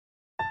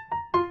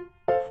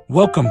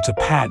Welcome to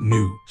Pat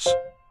News.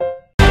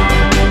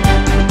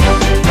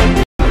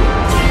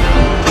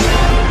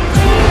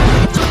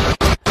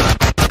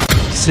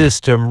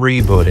 System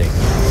rebooting.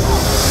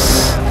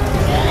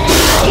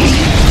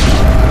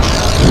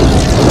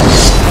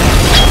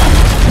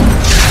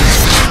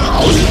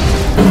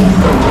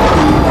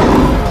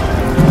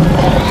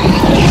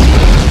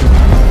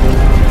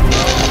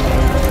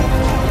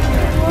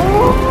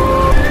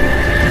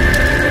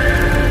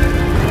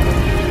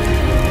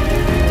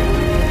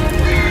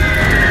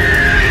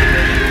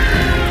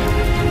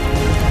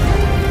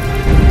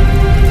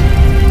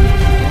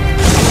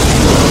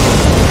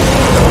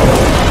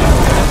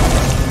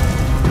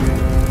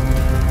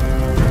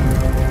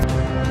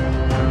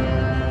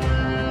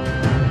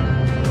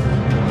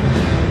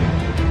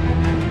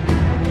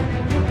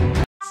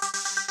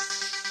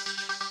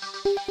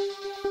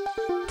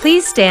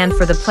 Please stand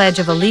for the Pledge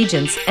of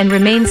Allegiance and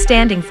remain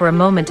standing for a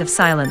moment of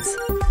silence.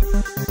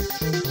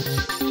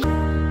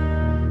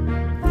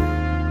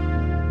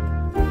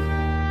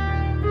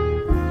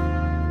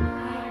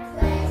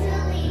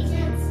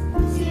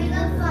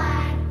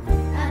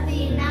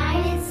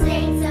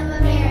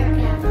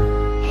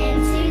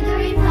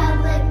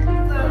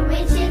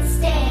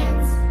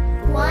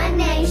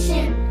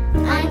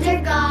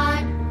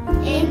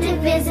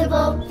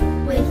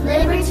 With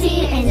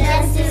liberty and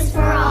justice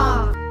for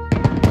all.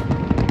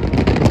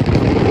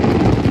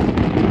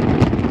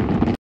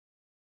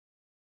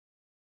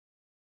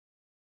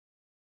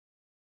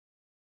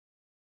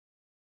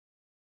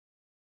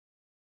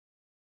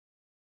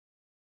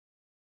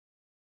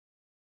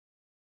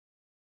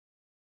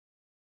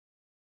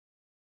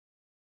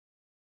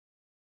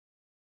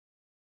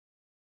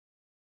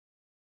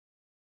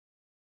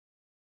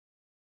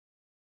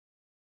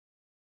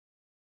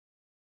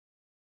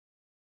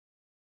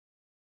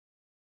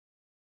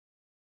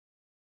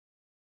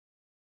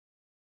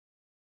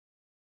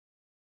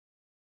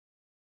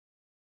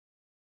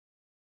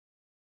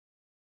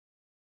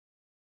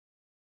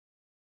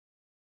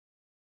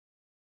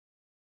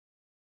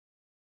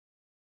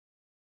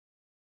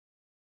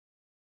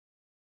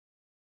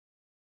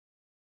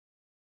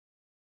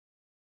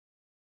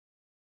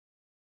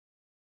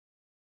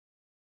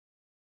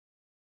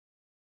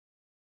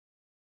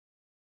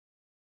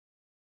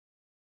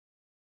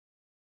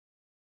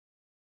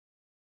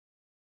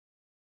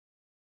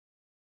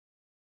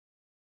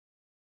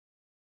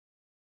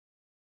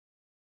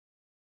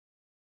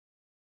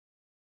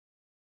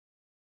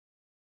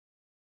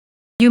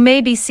 You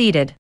may be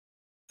seated.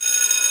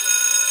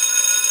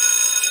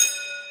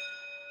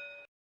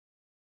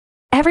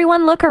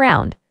 Everyone look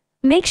around.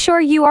 Make sure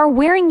you are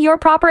wearing your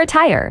proper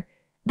attire.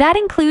 That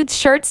includes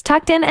shirts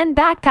tucked in and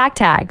backpack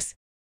tags.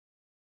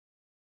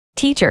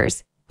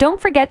 Teachers, don't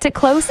forget to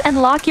close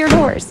and lock your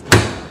doors.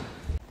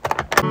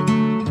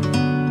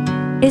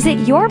 Is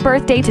it your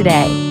birthday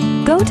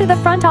today? Go to the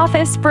front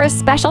office for a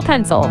special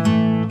pencil.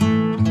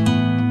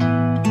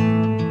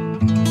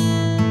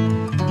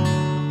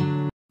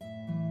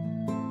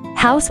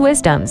 House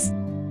wisdoms.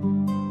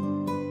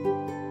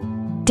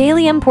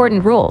 Daily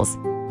important rules.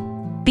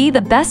 Be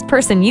the best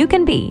person you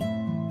can be.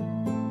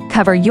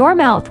 Cover your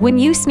mouth when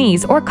you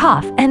sneeze or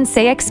cough and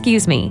say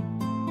excuse me.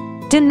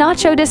 Do not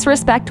show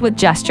disrespect with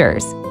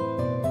gestures.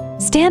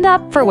 Stand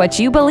up for what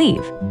you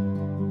believe.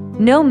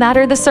 No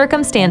matter the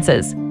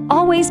circumstances,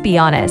 always be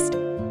honest.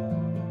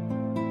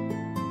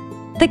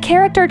 The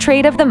character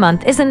trait of the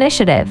month is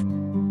initiative.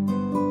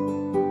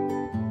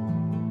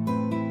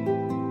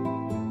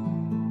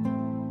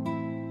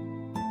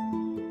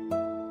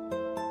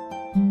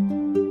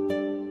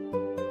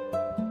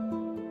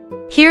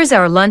 Here's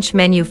our lunch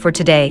menu for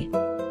today.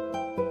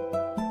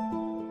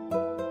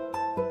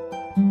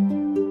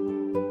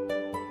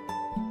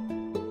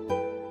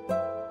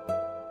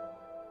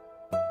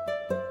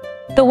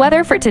 The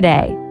weather for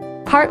today: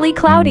 partly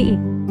cloudy.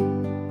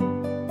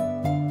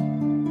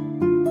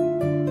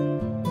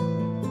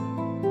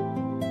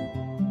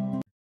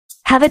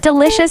 Have a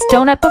delicious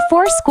donut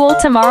before school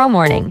tomorrow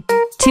morning.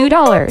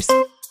 $2.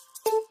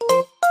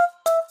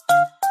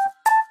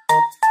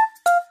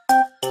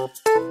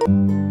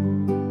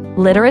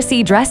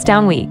 Literacy Dress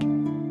Down Week.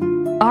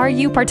 Are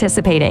you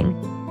participating?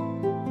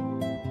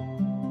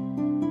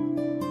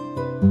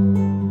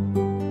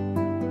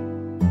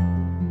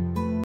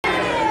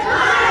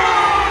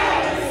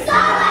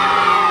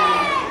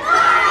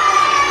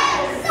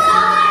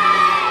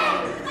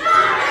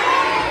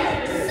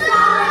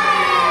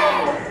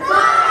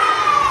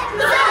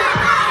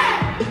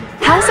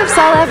 House of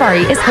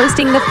Salavari is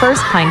hosting the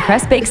first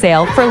Pinecrest Bake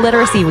Sale for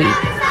Literacy Week.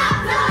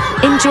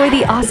 Enjoy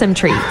the awesome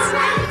treats.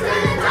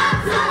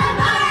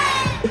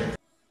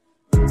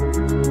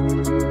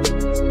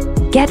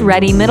 Get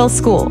ready, middle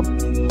school.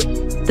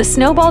 The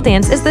Snowball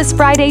Dance is this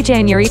Friday,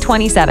 January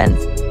 27th.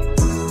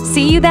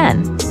 See you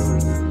then.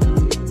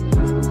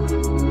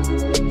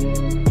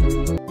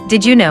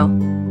 Did you know?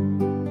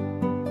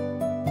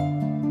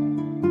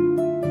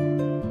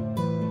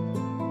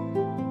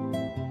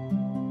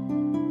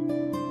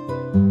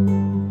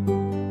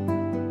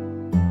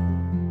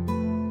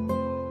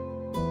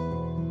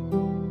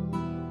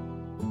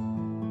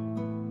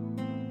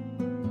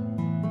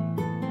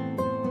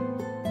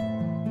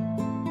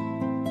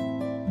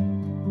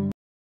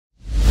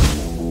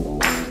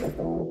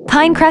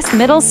 Pinecrest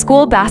Middle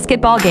School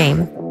basketball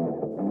game.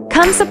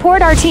 Come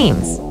support our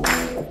teams.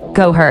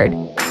 Go Herd!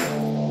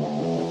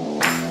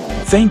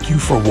 Thank you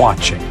for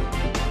watching.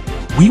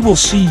 We will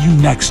see you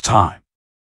next time.